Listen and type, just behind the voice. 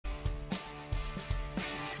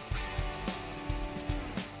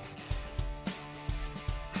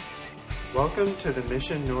Welcome to the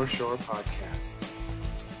Mission North Shore podcast.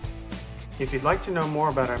 If you'd like to know more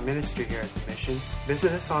about our ministry here at the Mission,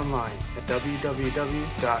 visit us online at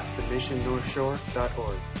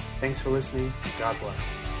www.themissionnorthshore.org. Thanks for listening. God bless.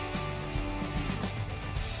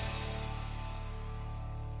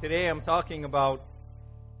 Today I'm talking about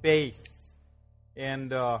faith.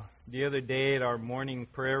 And the other day at our morning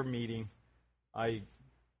prayer meeting, I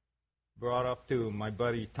brought up to my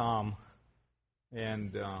buddy Tom,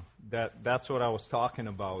 and that's what I was talking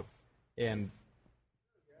about. And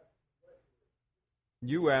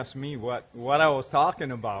you asked me what I was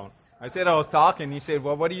talking about. I said I was talking. He said,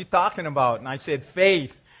 well, what are you talking about? And I said,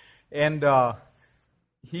 faith. And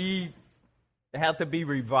he had to be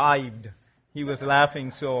revived. He was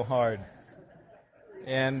laughing so hard.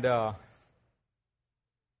 And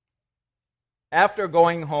after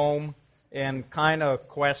going home and kind of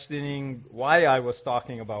questioning why I was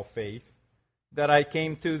talking about faith, that I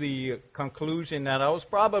came to the conclusion that I was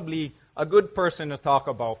probably a good person to talk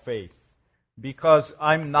about faith, because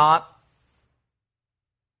I'm not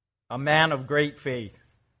a man of great faith.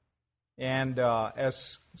 And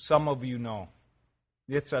as some of you know,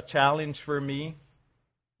 it's a challenge for me.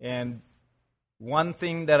 And one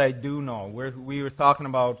thing that I do know, we were talking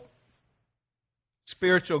about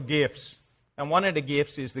spiritual gifts, and one of the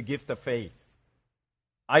gifts is the gift of faith.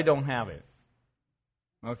 I don't have it.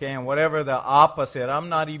 Okay, and whatever the opposite, I'm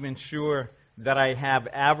not even sure that I have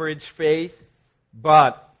average faith,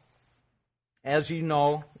 but as you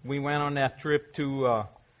know, we went on that trip to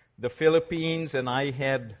the Philippines, and I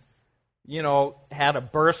had a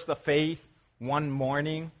burst of faith one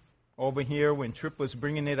morning over here when Tripp was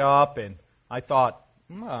bringing it up, and I thought,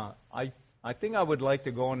 I think I would like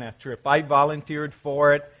to go on that trip. I volunteered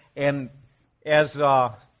for it, and as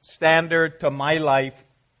standard to my life,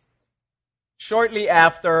 shortly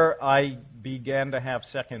after, I began to have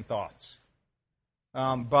second thoughts.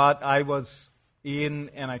 But I was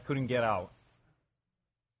in and I couldn't get out.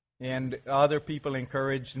 And other people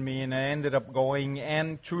encouraged me, and I ended up going.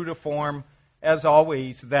 And true to form, as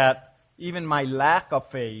always, that even my lack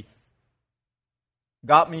of faith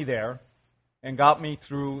got me there and got me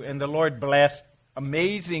through. And the Lord blessed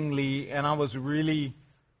amazingly, and I was really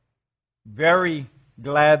very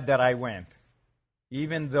glad that I went,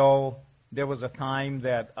 even though there was a time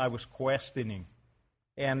that I was questioning.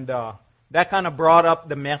 And that kind of brought up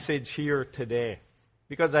the message here today,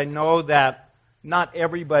 because I know that not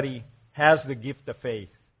everybody has the gift of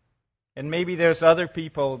faith. And maybe there's other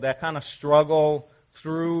people that kind of struggle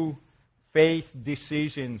through faith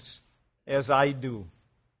decisions as I do.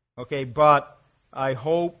 Okay, but I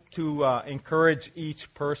hope to encourage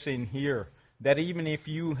each person here that even if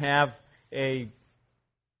you have a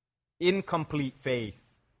incomplete faith,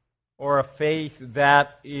 or a faith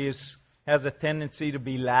that has a tendency to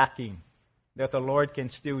be lacking, that the Lord can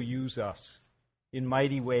still use us in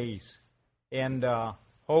mighty ways. And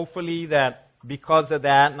hopefully that because of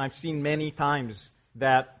that, and I've seen many times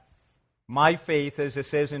that my faith, as it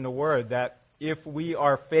says in the Word, that if we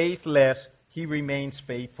are faithless, He remains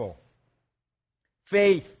faithful.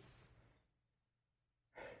 Faith.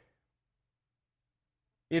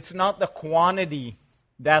 It's not the quantity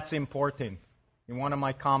that's important. In one of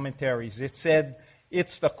my commentaries, it said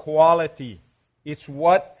it's the quality. It's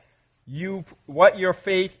what your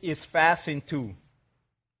faith is fastened to.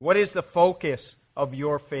 What is the focus of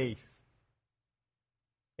your faith?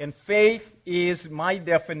 And faith is, my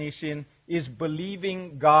definition, is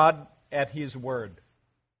believing God at His Word.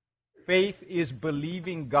 Faith is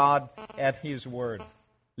believing God at His Word.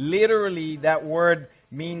 Literally, that word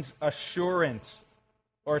means assurance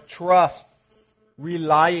or trust,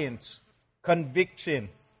 reliance, conviction,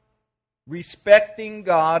 respecting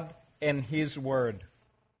God and His Word.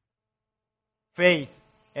 Faith.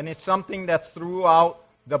 And it's something that's throughout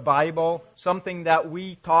the Bible, something that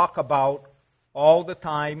we talk about all the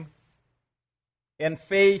time. And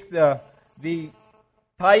faith, the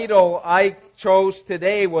title I chose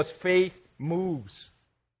today was Faith Moves.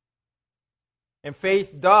 And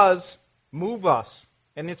faith does move us,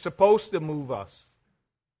 and it's supposed to move us.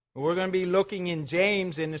 We're going to be looking in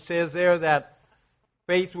James, and it says there that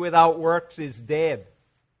faith without works is dead.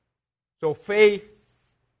 So faith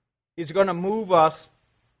is going to move us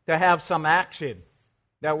to have some action,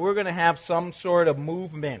 that we're going to have some sort of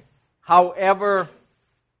movement, however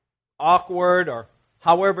awkward or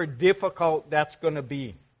however difficult that's going to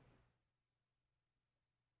be.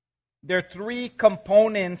 There are three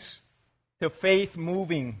components to faith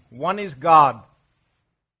moving. One is God.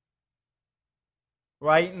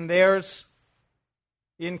 Right? And there's,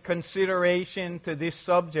 in consideration to this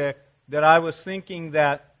subject, that I was thinking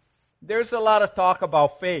that there's a lot of talk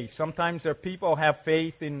about faith. Sometimes people have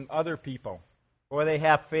faith in other people, or they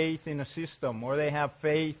have faith in a system, or they have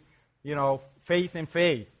faith, faith in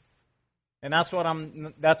faith. And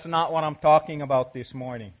that's not what I'm talking about this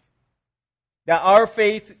morning. That our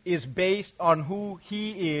faith is based on who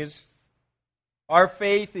He is. Our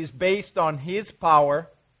faith is based on His power.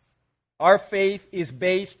 Our faith is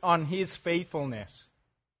based on His faithfulness.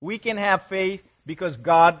 We can have faith because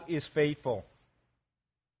God is faithful.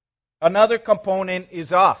 Another component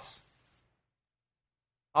is us.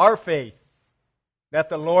 Our faith that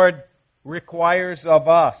the Lord requires of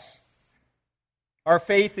us. Our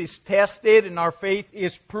faith is tested and our faith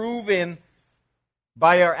is proven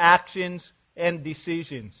by our actions and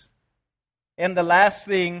decisions. And the last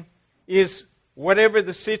thing is whatever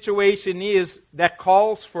the situation is that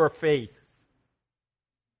calls for faith.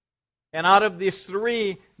 And out of these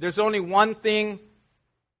three, there's only one thing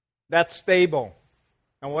that's stable.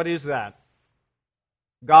 And what is that?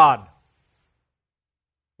 God.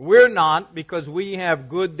 We're not, because we have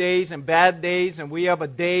good days and bad days, and we have a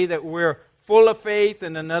day that we're full of faith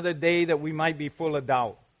and another day that we might be full of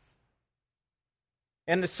doubt.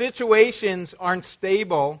 And the situations aren't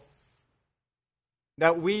stable,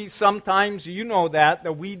 that we sometimes,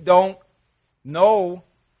 that we don't know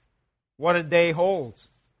what a day holds.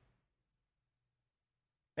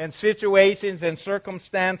 And situations and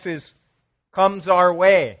circumstances comes our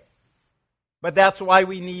way. But that's why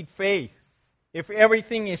we need faith. If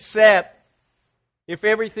everything is set, if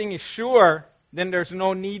everything is sure, then there's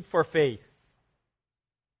no need for faith.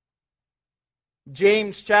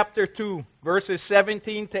 James chapter 2, verses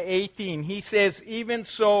 17 to 18, he says, "Even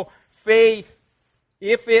so, faith,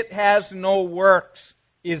 if it has no works,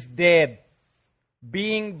 is dead,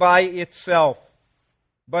 being by itself.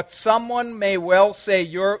 But someone may well say,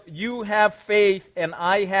 you have faith and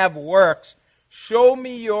I have works. Show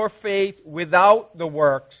me your faith without the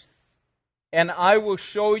works, and I will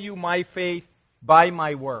show you my faith by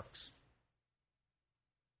my works."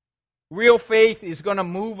 Real faith is going to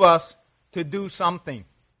move us to do something.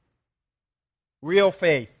 Real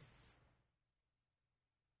faith.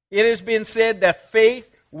 It has been said that faith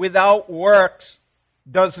without works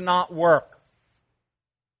does not work.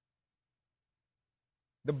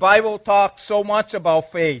 The Bible talks so much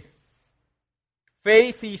about faith.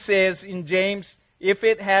 Faith, he says in James, if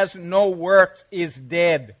it has no works, is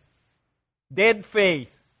dead. Dead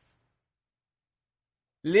faith.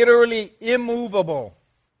 Literally immovable,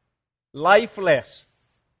 lifeless,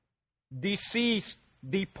 deceased,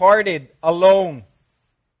 departed, alone.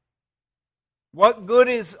 What good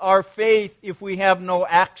is our faith if we have no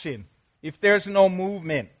action? If there's no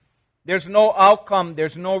movement? There's no outcome,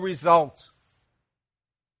 there's no results.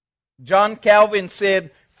 John Calvin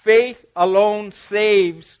said, "Faith alone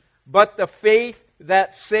saves, but the faith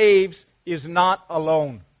that saves is not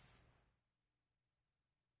alone."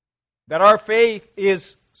 That our faith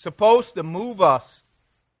is supposed to move us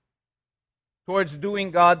towards doing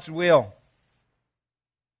God's will.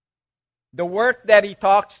 The work that he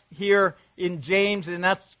talks here in James, and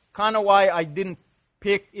that's kind of why I didn't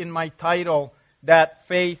pick in my title that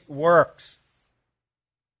faith works.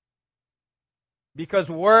 Because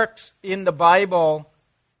works in the Bible,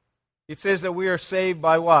 it says that we are saved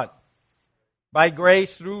by what? By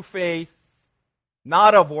grace through faith,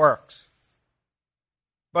 not of works.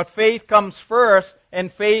 But faith comes first,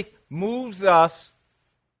 and faith moves us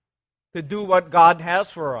to do what God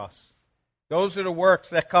has for us. Those are the works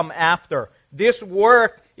that come after. This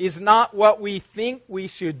work is not what we think we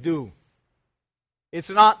should do. It's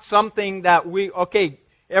not something that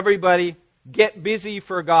everybody, get busy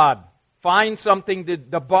for God. Find something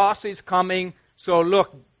that the boss is coming, so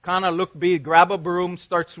grab a broom,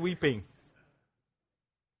 start sweeping.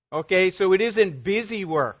 Okay, so it isn't busy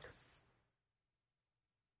work.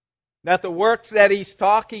 That the works that he's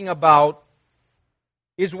talking about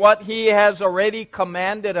is what he has already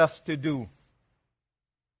commanded us to do.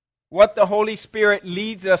 What the Holy Spirit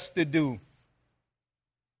leads us to do.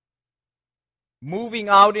 Moving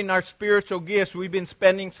out in our spiritual gifts. We've been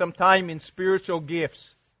spending some time in spiritual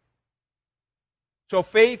gifts. So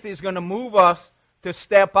faith is going to move us to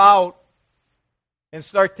step out and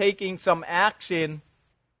start taking some action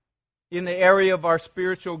in the area of our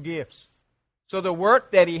spiritual gifts. So the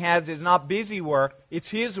work that he has is not busy work,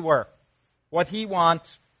 it's his work. What he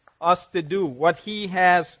wants us to do, what he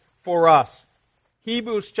has for us.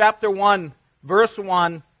 Hebrews chapter 1, verse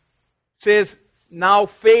 1 says, "Now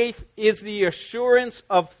faith is the assurance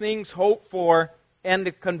of things hoped for and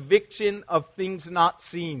the conviction of things not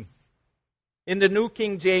seen." In the New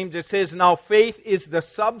King James, it says, "Now faith is the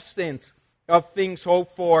substance of things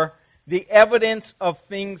hoped for, the evidence of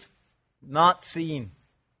things not seen.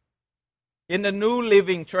 In the New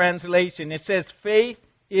Living Translation, it says, faith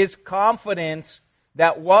is confidence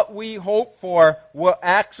that what we hope for will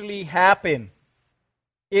actually happen.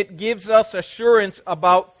 It gives us assurance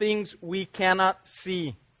about things we cannot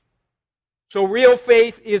see. So real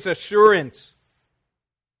faith is assurance.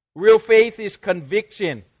 Real faith is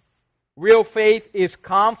conviction. Real faith is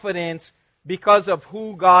confidence because of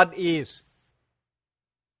who God is.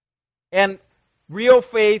 And real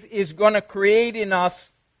faith is going to create in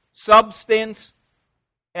us substance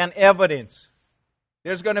and evidence.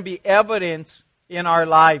 There's going to be evidence in our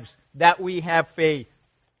lives that we have faith.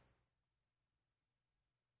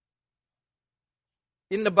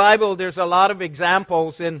 In the Bible, there's a lot of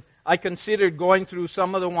examples, and I considered going through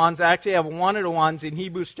some of the ones. I actually have one of the ones in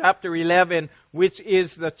Hebrews chapter 11, which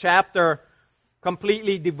is the chapter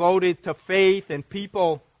completely devoted to faith and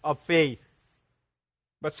people of faith.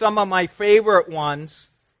 But some of my favorite ones,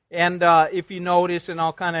 and if you notice, and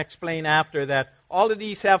I'll kind of explain after that, all of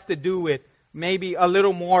these have to do with maybe a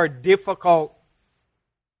little more difficult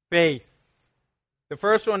faith. The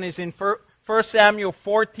first one is in 1 Samuel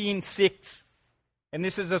 14:6. And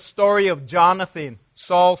this is a story of Jonathan,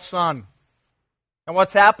 Saul's son. And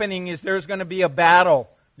what's happening is there's going to be a battle.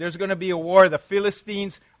 There's going to be a war. The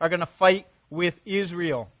Philistines are going to fight with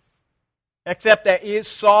Israel. Except that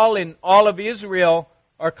Saul and all of Israel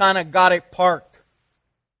are kind of got it parked.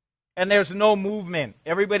 And there's no movement.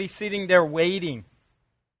 Everybody's sitting there waiting.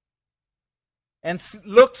 And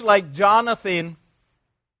looks like Jonathan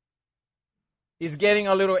is getting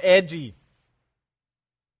a little edgy.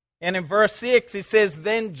 And in verse 6, it says,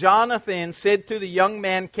 Then Jonathan said to the young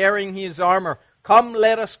man carrying his armor, Come,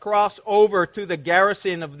 let us cross over to the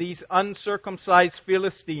garrison of these uncircumcised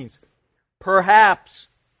Philistines. Perhaps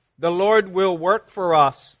the Lord will work for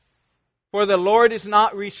us, for the Lord is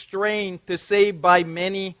not restrained to save by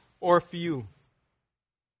many or few.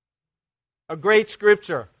 A great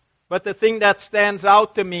scripture. But the thing that stands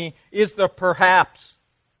out to me is the perhaps.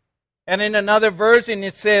 And in another version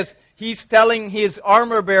it says, he's telling his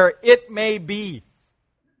armor bearer, it may be.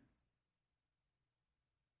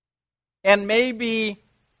 And maybe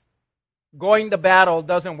going to battle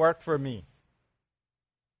doesn't work for me.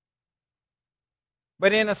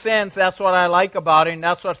 But in a sense, that's what I like about it, and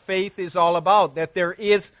that's what faith is all about, that there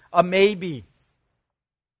is a maybe.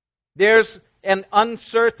 There's an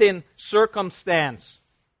uncertain circumstance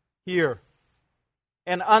here.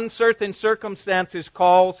 An uncertain circumstance is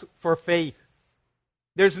called for faith.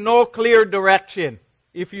 There's no clear direction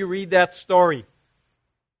if you read that story.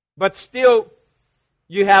 But still,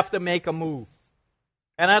 you have to make a move.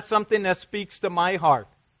 And that's something that speaks to my heart.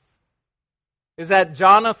 Is that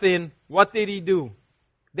Jonathan, what did he do?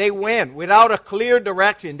 They went without a clear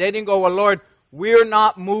direction. They didn't go, well, Lord, we're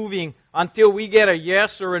not moving until we get a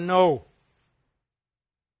yes or a no.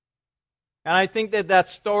 And I think that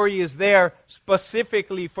story is there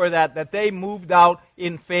specifically for that they moved out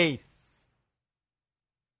in faith.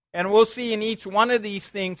 And we'll see in each one of these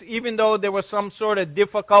things, even though there was some sort of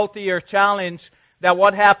difficulty or challenge, that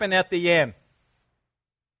what happened at the end.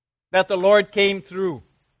 That the Lord came through.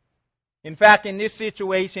 In fact, in this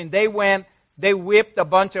situation, they whipped a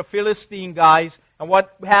bunch of Philistine guys, and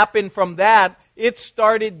what happened from that, it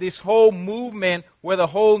started this whole movement where the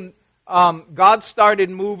whole, God started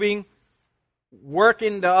moving,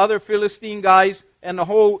 working the other Philistine guys, and the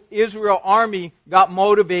whole Israel army got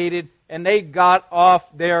motivated, and they got off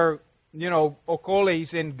their,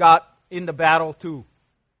 okoles and got in the battle too.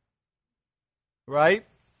 Right?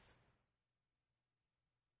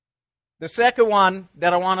 The second one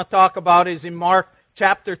that I want to talk about is in Mark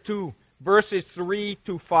chapter 2, verses 3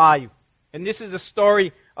 to 5. And this is the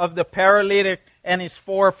story of the paralytic and his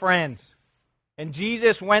 4 friends. And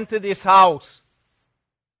Jesus went to this house.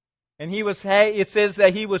 And it says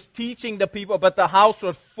that he was teaching the people, but the house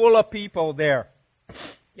was full of people there.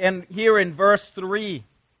 And here in verse 3,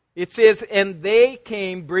 it says, And they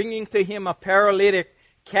came bringing to him a paralytic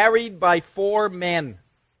carried by 4 men.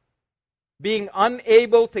 Being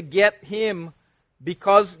unable to get to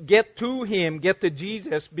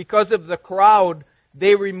Jesus, because of the crowd,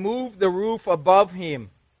 they removed the roof above him.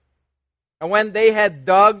 And when they had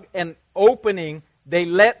dug an opening, they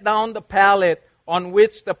let down the pallet on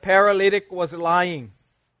which the paralytic was lying.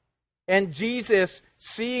 And Jesus,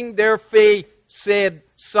 seeing their faith, said,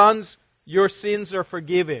 Sons, your sins are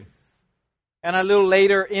forgiven. And a little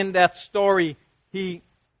later in that story, he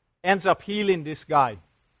ends up healing this guy.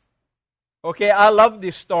 Okay, I love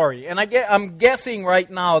this story. And I'm guessing right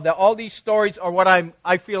now that all these stories are what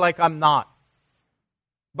I feel like I'm not.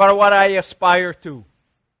 But are what I aspire to.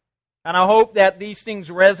 And I hope that these things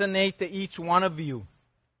resonate to each one of you.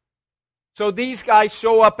 So these guys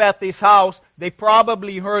show up at this house. They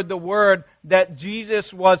probably heard the word that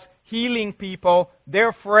Jesus was healing people.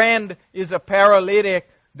 Their friend is a paralytic.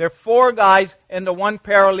 There are 4 guys and the 1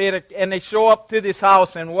 paralytic, and they show up to this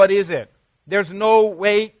house, and what is it? There's no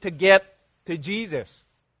way to get to Jesus.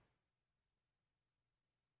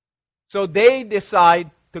 So they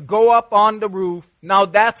decide to go up on the roof. Now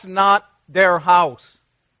that's not their house.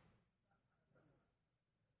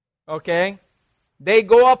 Okay? They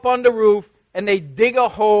go up on the roof and they dig a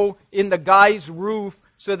hole in the guy's roof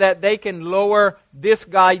so that they can lower this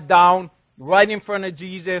guy down right in front of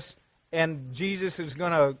Jesus, and Jesus is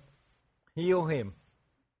going to heal him.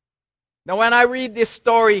 Now when I read this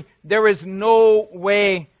story, there is no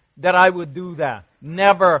way that I would do that.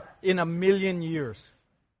 Never in a million years.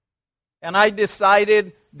 And I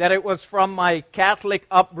decided that it was from my Catholic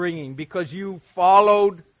upbringing, because you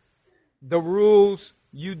followed the rules.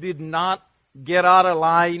 You did not get out of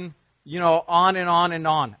line, on and on and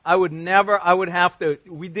on.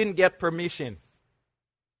 We didn't get permission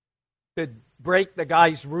to break the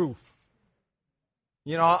guy's roof.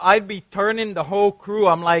 I'd be turning the whole crew.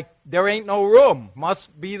 I'm like, there ain't no room.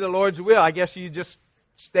 Must be the Lord's will. I guess you just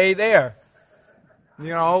stay there.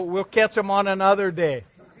 We'll catch them on another day.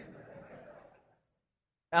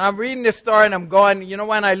 And I'm reading this story and I'm going,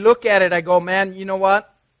 when I look at it, I go, man, you know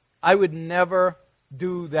what? I would never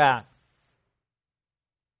do that.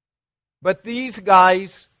 But these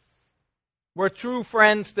guys were true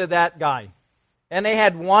friends to that guy. And they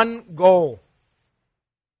had one goal.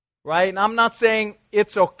 Right? And I'm not saying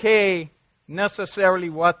it's okay necessarily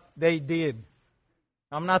what they did.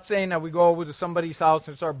 I'm not saying that we go over to somebody's house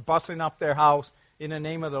and start busting up their house in the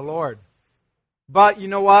name of the Lord. But you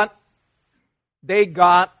know what? They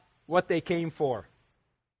got what they came for.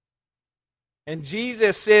 And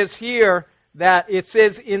Jesus says here that it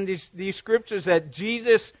says in these scriptures that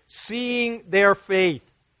Jesus, seeing their faith.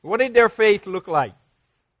 What did their faith look like?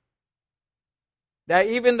 That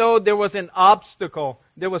even though there was an obstacle,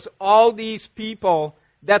 there was all these people,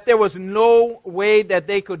 that there was no way that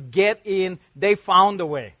they could get in, they found a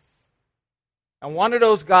way. And one of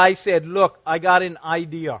those guys said, look, I got an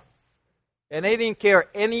idea. And they didn't care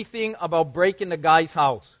anything about breaking the guy's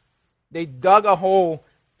house. They dug a hole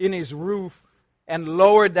in his roof and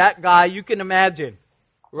lowered that guy. You can imagine,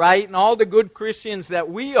 right? And all the good Christians that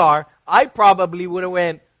we are, I probably would have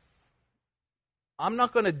went, I'm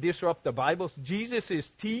not going to disrupt the Bible. Jesus is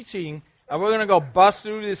teaching, and we're going to go bust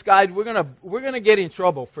through this guy. We're going to get in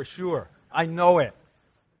trouble for sure. I know it.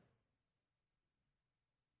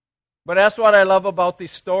 But that's what I love about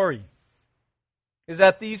this story, is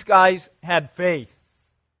that these guys had faith.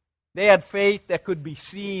 They had faith that could be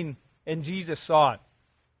seen, and Jesus saw it.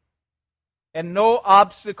 And no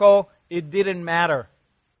obstacle, it didn't matter.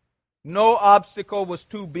 No obstacle was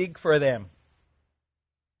too big for them.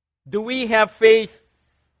 Do we have faith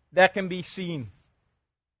that can be seen?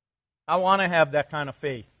 I want to have that kind of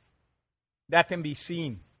faith that can be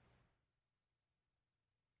seen.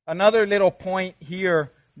 Another little point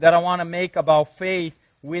here that I want to make about faith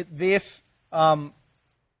with this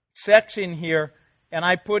section here, and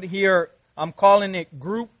I put here, I'm calling it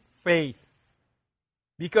group faith.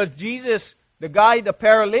 Because Jesus, the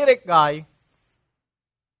paralytic guy,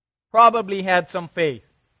 probably had some faith.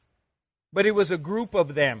 But it was a group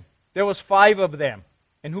of them. There was 5 of them.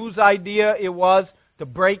 And whose idea it was to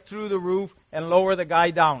break through the roof and lower the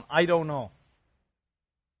guy down, I don't know.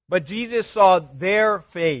 But Jesus saw their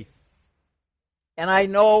faith. And I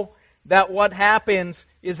know that what happens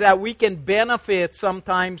is that we can benefit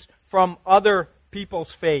sometimes from other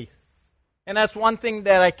people's faith. And that's one thing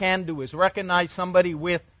that I can do, is recognize somebody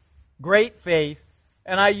with great faith,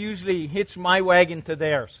 and I usually hitch my wagon to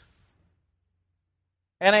theirs.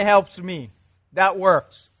 And it helps me. That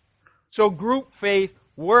works. So group faith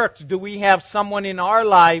works. Do we have someone in our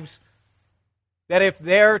lives that if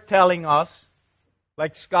they're telling us,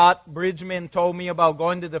 like Scott Bridgman told me about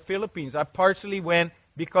going to the Philippines, I partially went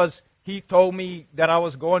because he told me that I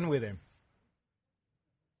was going with him.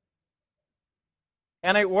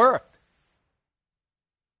 And it worked.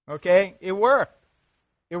 Okay? It worked.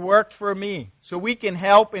 It worked for me. So we can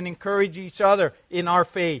help and encourage each other in our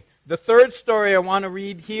faith. The third story I want to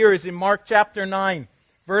read here is in Mark chapter 9,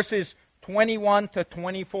 verses 21 to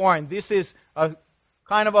 24. And this is a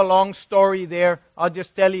kind of a long story there. I'll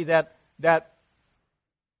just tell you that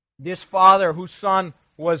this father whose son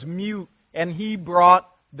was mute, and he brought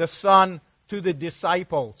the son to the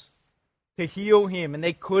disciples to heal him, and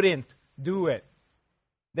they couldn't do it.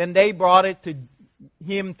 Then they brought it to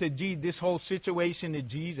him, to this whole situation to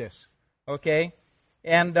Jesus. Okay?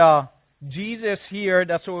 And Jesus here,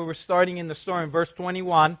 that's where we're starting in the story, in verse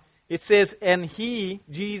 21, It says, and he,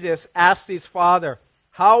 Jesus, asked his father,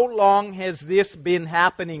 how long has this been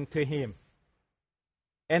happening to him?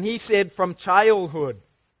 And he said, from childhood.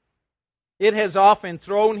 It has often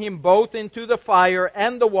thrown him both into the fire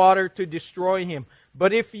and the water to destroy him.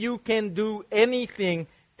 But if you can do anything,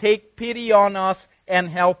 take pity on us and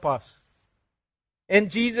help us. And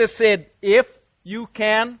Jesus said, if you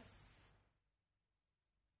can,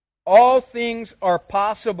 all things are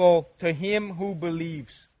possible to him who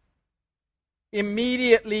believes.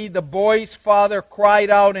 Immediately the boy's father cried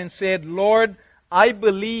out and said, Lord, I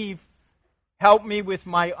believe, help me with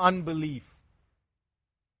my unbelief.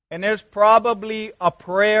 And there's probably a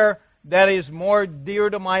prayer that is more dear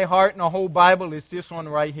to my heart in the whole Bible is this one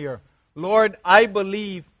right here. Lord, I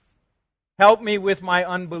believe, help me with my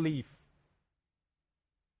unbelief.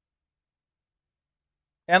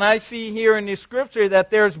 And I see here in the scripture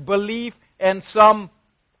that there's belief and some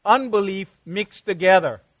unbelief mixed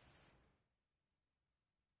together.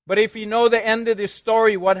 But if you know the end of this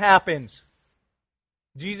story, what happens?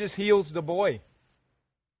 Jesus heals the boy.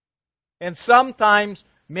 And sometimes,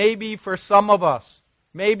 maybe for some of us,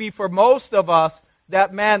 maybe for most of us,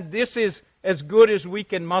 that man, this is as good as we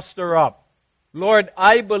can muster up. Lord,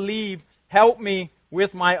 I believe, help me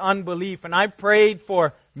with my unbelief. And I prayed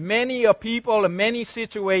for many a people and many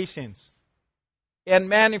situations. And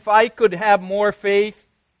man, if I could have more faith,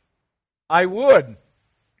 I would.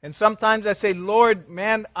 And sometimes I say, Lord,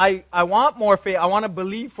 man, I want more faith. I want to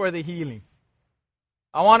believe for the healing.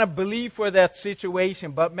 I want to believe for that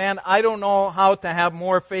situation. But man, I don't know how to have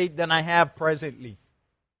more faith than I have presently.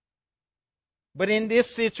 But in this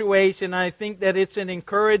situation, I think that it's an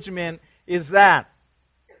encouragement is that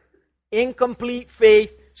incomplete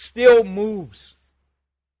faith still moves.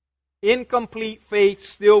 Incomplete faith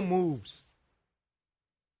still moves.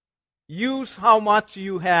 Use how much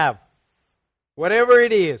you have. Whatever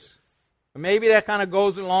it is. Maybe that kind of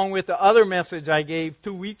goes along with the other message I gave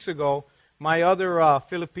 2 weeks ago, my other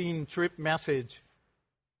Philippine trip message,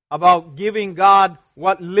 about giving God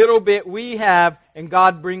what little bit we have, and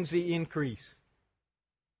God brings the increase.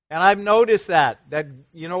 And I've noticed that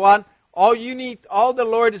you know what? All the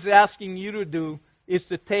Lord is asking you to do is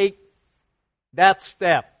to take that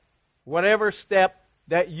step, whatever step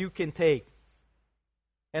that you can take.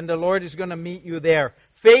 And the Lord is going to meet you there.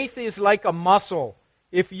 Faith is like a muscle.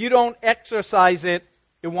 If you don't exercise it,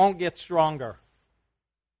 it won't get stronger.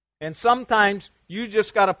 And sometimes you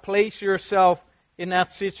just got to place yourself in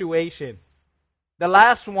that situation. The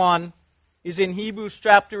last one is in Hebrews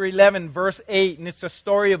chapter 11, verse 8, and it's the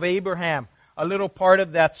story of Abraham, a little part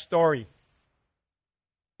of that story.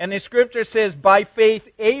 And the scripture says, by faith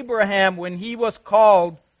Abraham, when he was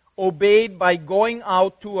called, obeyed by going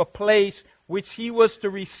out to a place which he was to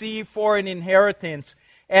receive for an inheritance,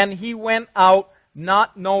 and he went out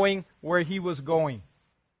not knowing where he was going.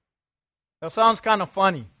 That sounds kind of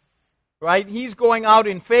funny, right? He's going out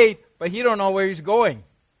in faith, but he don't know where he's going.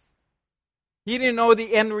 He didn't know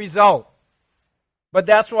the end result. But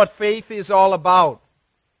that's what faith is all about.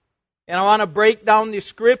 And I want to break down the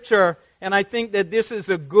scripture, and I think that this is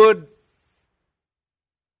a good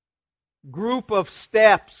group of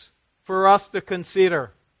steps for us to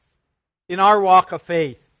consider in our walk of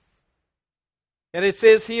faith. And it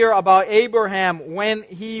says here about Abraham when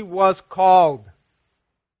he was called.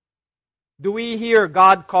 Do we hear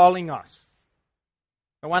God calling us?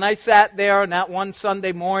 And when I sat there on that one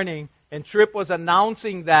Sunday morning and Tripp was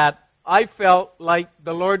announcing that, I felt like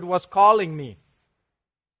the Lord was calling me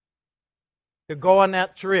to go on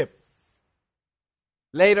that trip.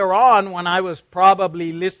 Later on, when I was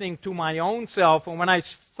probably listening to my own self, and when I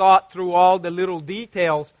thought through all the little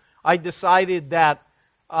details, I decided that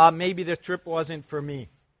maybe the trip wasn't for me.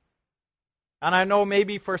 And I know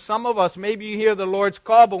maybe for some of us, maybe you hear the Lord's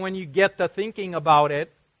call, but when you get to thinking about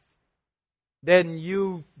it, then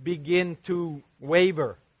you begin to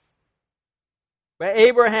waver. But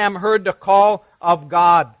Abraham heard the call of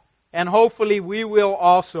God, and hopefully we will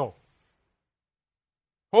also.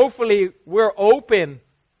 Hopefully we're open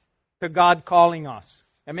to God calling us.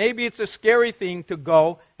 And maybe it's a scary thing to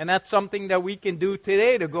go, and that's something that we can do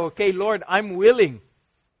today, to go, okay, Lord, I'm willing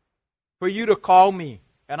for you to call me.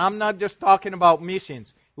 And I'm not just talking about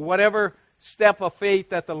missions. Whatever step of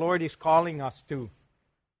faith that the Lord is calling us to.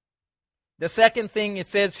 The second thing it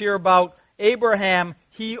says here about Abraham,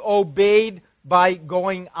 he obeyed by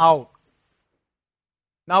going out.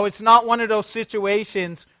 Now, it's not one of those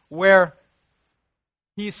situations where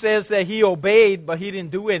he says that he obeyed, but he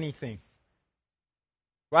didn't do anything.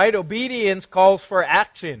 Right? Obedience calls for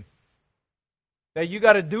action. That you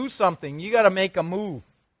got to do something. You got to make a move.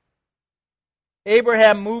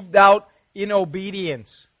 Abraham moved out in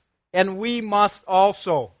obedience. and we must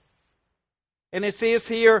also. And it says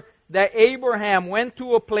here that Abraham went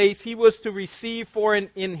to a place he was to receive for an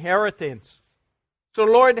inheritance. So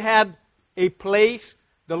the Lord had a place,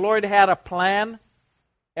 the Lord had a plan,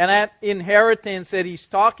 and that inheritance that he's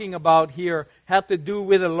talking about here had to do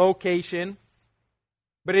with a location,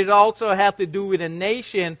 but it also had to do with a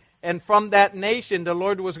nation, and from that nation the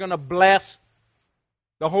Lord was going to bless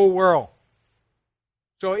the whole world.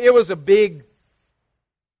 So it was a big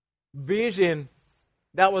vision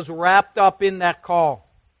that was wrapped up in that call.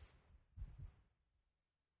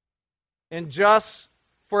 And just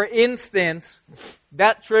for instance,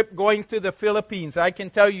 that trip going to the Philippines, I can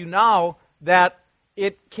tell you now that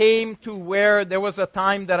it came to where there was a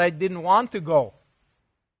time that I didn't want to go.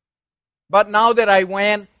 But now that I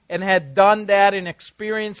went and had done that and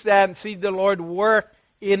experienced that and see the Lord work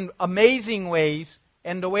in amazing ways,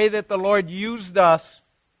 and the way that the Lord used us,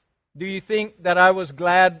 do you think that I was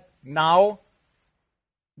glad now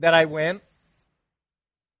that I went?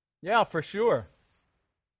 Yeah, for sure.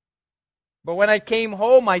 But when I came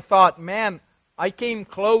home, I thought, man, I came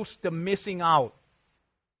close to missing out.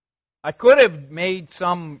 I could have made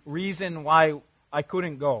some reason why I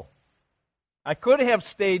couldn't go. I could have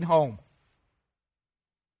stayed home.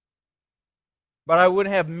 But I would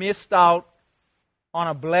have missed out on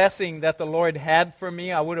a blessing that the Lord had for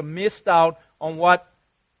me. I would have missed out on what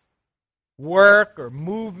work or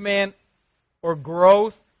movement or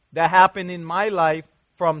growth that happened in my life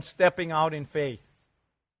from stepping out in faith.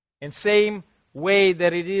 And same way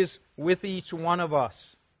that it is with each one of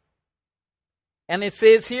us. And it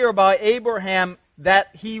says here about Abraham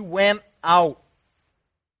that he went out.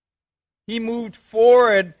 He moved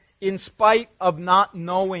forward in spite of not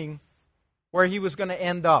knowing where he was going to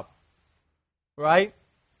end up. Right?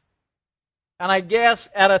 And I guess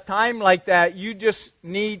at a time like that, you just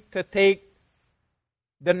need to take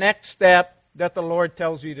the next step that the Lord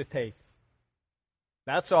tells you to take.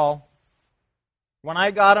 That's all. When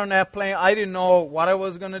I got on that plane, I didn't know what I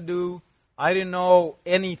was going to do. I didn't know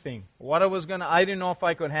anything. I didn't know if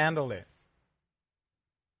I could handle it.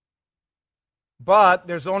 But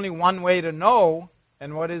there's only one way to know,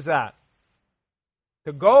 and what is that?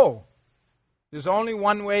 To go. There's only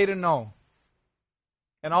one way to know.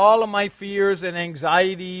 And all of my fears and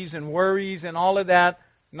anxieties and worries and all of that,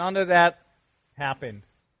 none of that happened.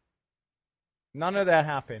 None of that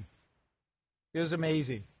happened. It was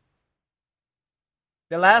amazing.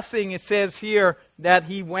 The last thing it says here, that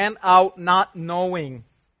he went out not knowing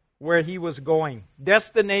where he was going.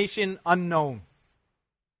 Destination unknown.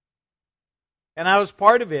 And I was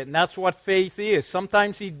part of it, and that's what faith is.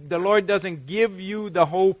 Sometimes the Lord doesn't give you the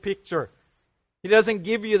whole picture. He doesn't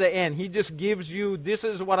give you the end. He just gives you, this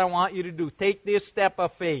is what I want you to do. Take this step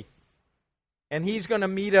of faith. And He's going to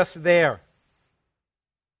meet us there.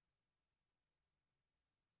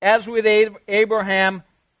 As with Abraham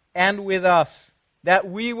and with us, that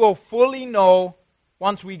we will fully know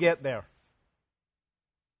once we get there.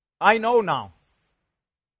 I know now.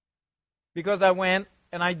 Because I went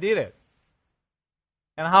and I did it.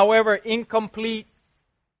 And however incomplete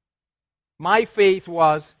my faith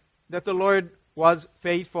was, that the Lord was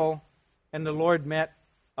faithful and the Lord met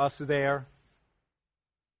us there.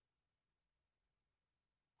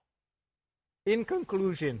 In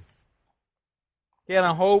conclusion, and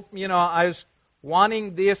I hope, I was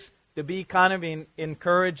wanting this to be kind of an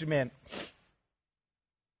encouragement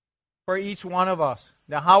for each one of us.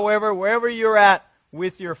 That however, wherever you're at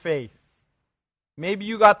with your faith, maybe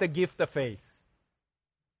you got the gift of faith.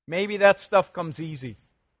 Maybe that stuff comes easy,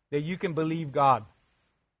 that you can believe God.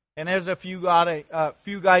 And there's a few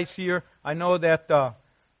guys here. I know that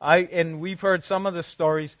and we've heard some of the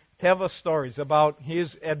stories, Teva's stories about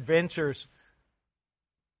his adventures.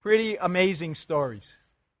 Pretty amazing stories.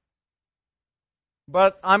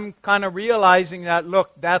 But I'm kind of realizing that,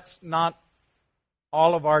 look, that's not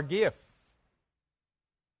all of our gift.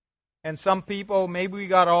 And some people, maybe we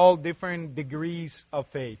got all different degrees of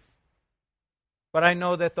faith. But I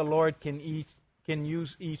know that the Lord can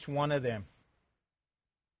use each one of them.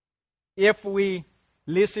 If we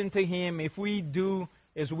listen to Him, if we do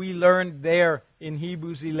as we learned there in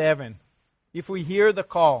Hebrews 11, if we hear the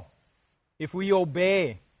call, if we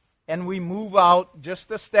obey, and we move out just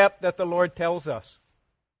the step that the Lord tells us.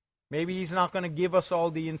 Maybe He's not going to give us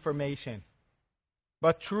all the information.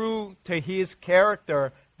 But true to His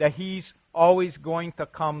character, that He's always going to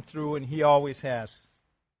come through, and He always has.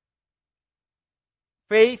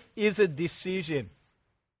 Faith is a decision.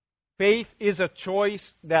 Faith is a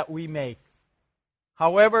choice that we make.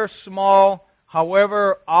 However small,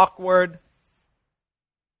 however awkward,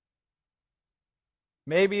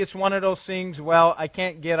 Maybe it's one of those things, well, I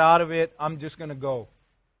can't get out of it, I'm just going to go.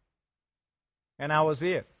 And that was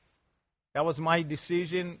it. That was my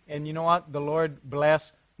decision, and you know what? The Lord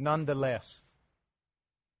blessed nonetheless.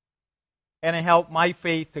 And it helped my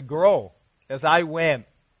faith to grow as I went.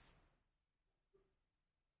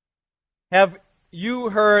 Have you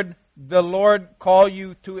heard the Lord call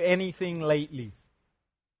you to anything lately?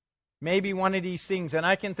 Maybe one of these things, and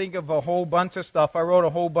I can think of a whole bunch of stuff. I wrote a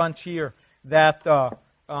whole bunch here that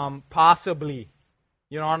possibly,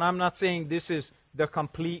 and I'm not saying this is the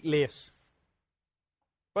complete list.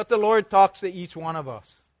 But the Lord talks to each one of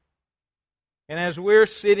us. And as we're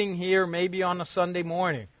sitting here, maybe on a Sunday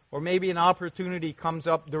morning, or maybe an opportunity comes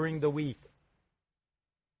up during the week,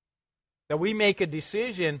 that we make a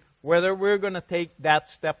decision whether we're going to take that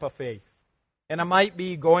step of faith. And it might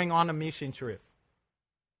be going on a mission trip.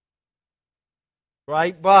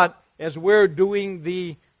 Right? But as we're doing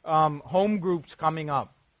the home groups coming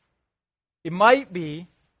up, it might be,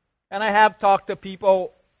 and I have talked to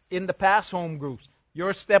people in the past home groups,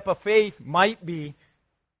 your step of faith might be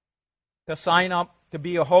to sign up to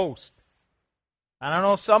be a host. And I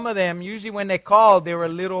know some of them, usually when they call, they're a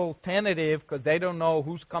little tentative because they don't know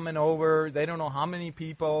who's coming over. They don't know how many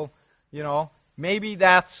people, Maybe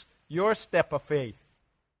that's your step of faith.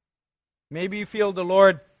 Maybe you feel the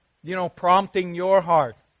Lord, prompting your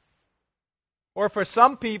heart. Or for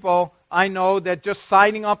some people, I know that just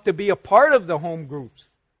signing up to be a part of the home groups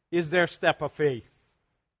is their step of faith.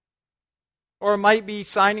 Or it might be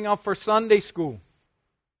signing up for Sunday school.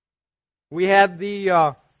 We had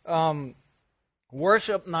the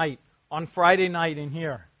worship night on Friday night in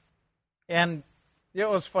here. And it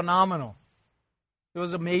was phenomenal. It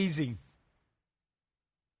was amazing.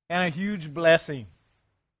 And a huge blessing.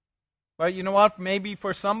 But you know what? Maybe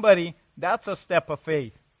for somebody, that's a step of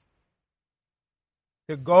faith.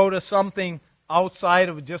 To go to something outside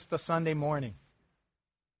of just a Sunday morning.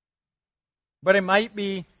 But it might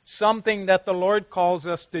be something that the Lord calls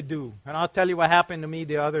us to do. And I'll tell you what happened to me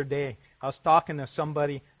the other day. I was talking to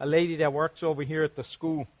somebody, a lady that works over here at the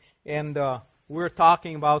school, and we were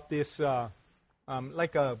talking about this,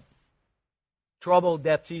 like a trouble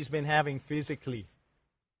that she's been having physically.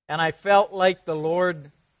 And I felt like the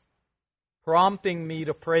Lord prompting me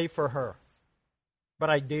to pray for her. But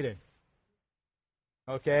I didn't.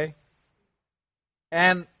 Okay?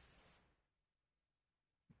 And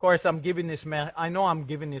of course, I'm giving this I know I'm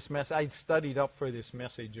giving this message. I studied up for this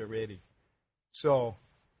message already. So,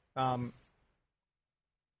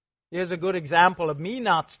 here's a good example of me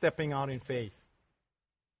not stepping out in faith.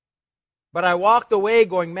 But I walked away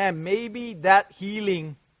going, man, maybe that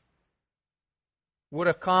healing would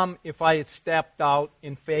have come if I had stepped out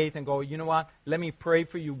in faith and go, you know what? Let me pray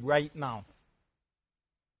for you right now.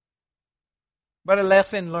 But a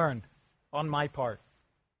lesson learned on my part.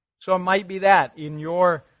 So it might be that in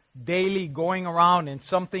your daily going around and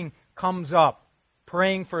something comes up,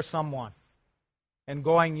 praying for someone and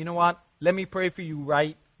going, you know what? Let me pray for you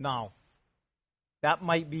right now. That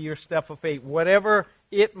might be your step of faith. Whatever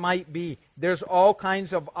it might be, there's all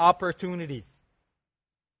kinds of opportunity.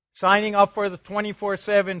 Signing up for the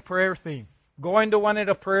 24/7 prayer thing. Going to one of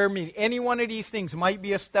the prayer meetings. Any one of these things might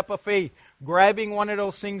be a step of faith. Grabbing one of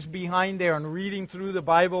those things behind there and reading through the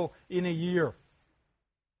Bible in a year.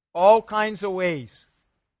 All kinds of ways.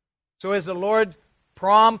 So as the Lord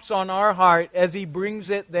prompts on our heart, as He brings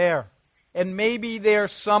it there, and maybe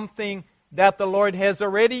there's something that the Lord has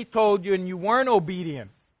already told you and you weren't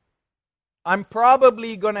obedient, I'm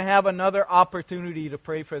probably going to have another opportunity to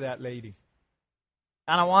pray for that lady.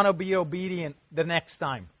 And I want to be obedient the next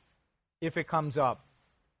time, if it comes up.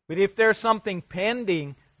 But if there's something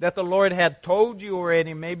pending that the Lord had told you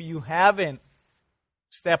already, maybe you haven't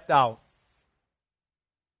stepped out,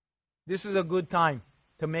 this is a good time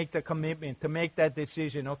to make the commitment, to make that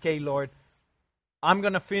decision. Okay, Lord, I'm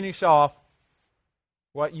going to finish off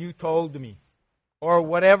what you told me. Or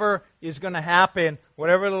whatever is going to happen,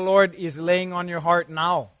 whatever the Lord is laying on your heart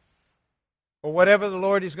now. Or whatever the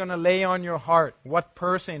Lord is going to lay on your heart. What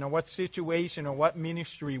person or what situation or what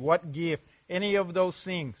ministry, what gift, any of those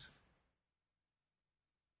things.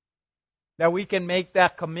 That we can make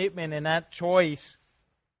that commitment and that choice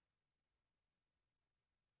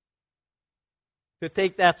to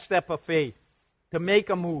take that step of faith, to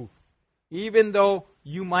make a move, even though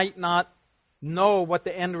you might not know what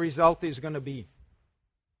the end result is going to be.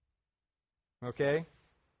 Okay?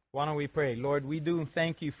 Why don't we pray? Lord, we do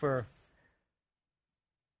thank you for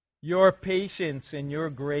your patience and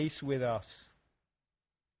your grace with us.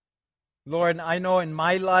 Lord, I know in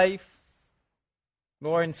my life,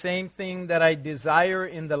 Lord, and same thing that I desire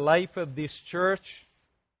in the life of this church,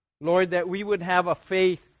 Lord, that we would have a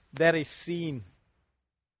faith that is seen.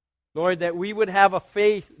 Lord, that we would have a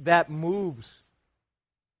faith that moves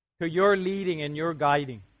to your leading and your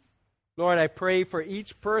guiding. Lord, I pray for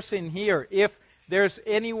each person here. If there's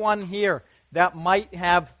anyone here that might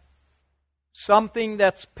have something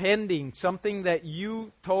that's pending, something that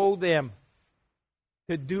you told them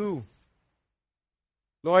to do,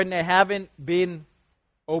 Lord, and they haven't been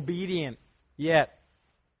obedient yet,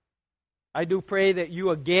 I do pray that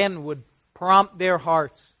you again would prompt their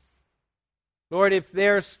hearts. Lord, if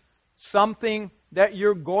there's something that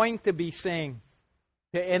you're going to be saying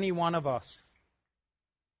to any one of us,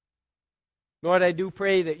 Lord, I do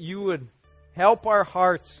pray that you would help our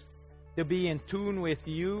hearts to be in tune with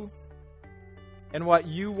you and what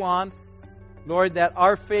you want. Lord, that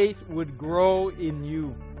our faith would grow in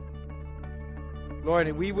you. Lord,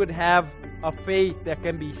 that we would have a faith that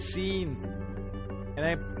can be seen,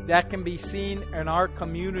 and that can be seen in our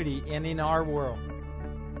community and in our world.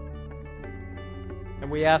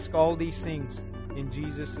 And we ask all these things in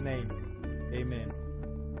Jesus' name. Amen.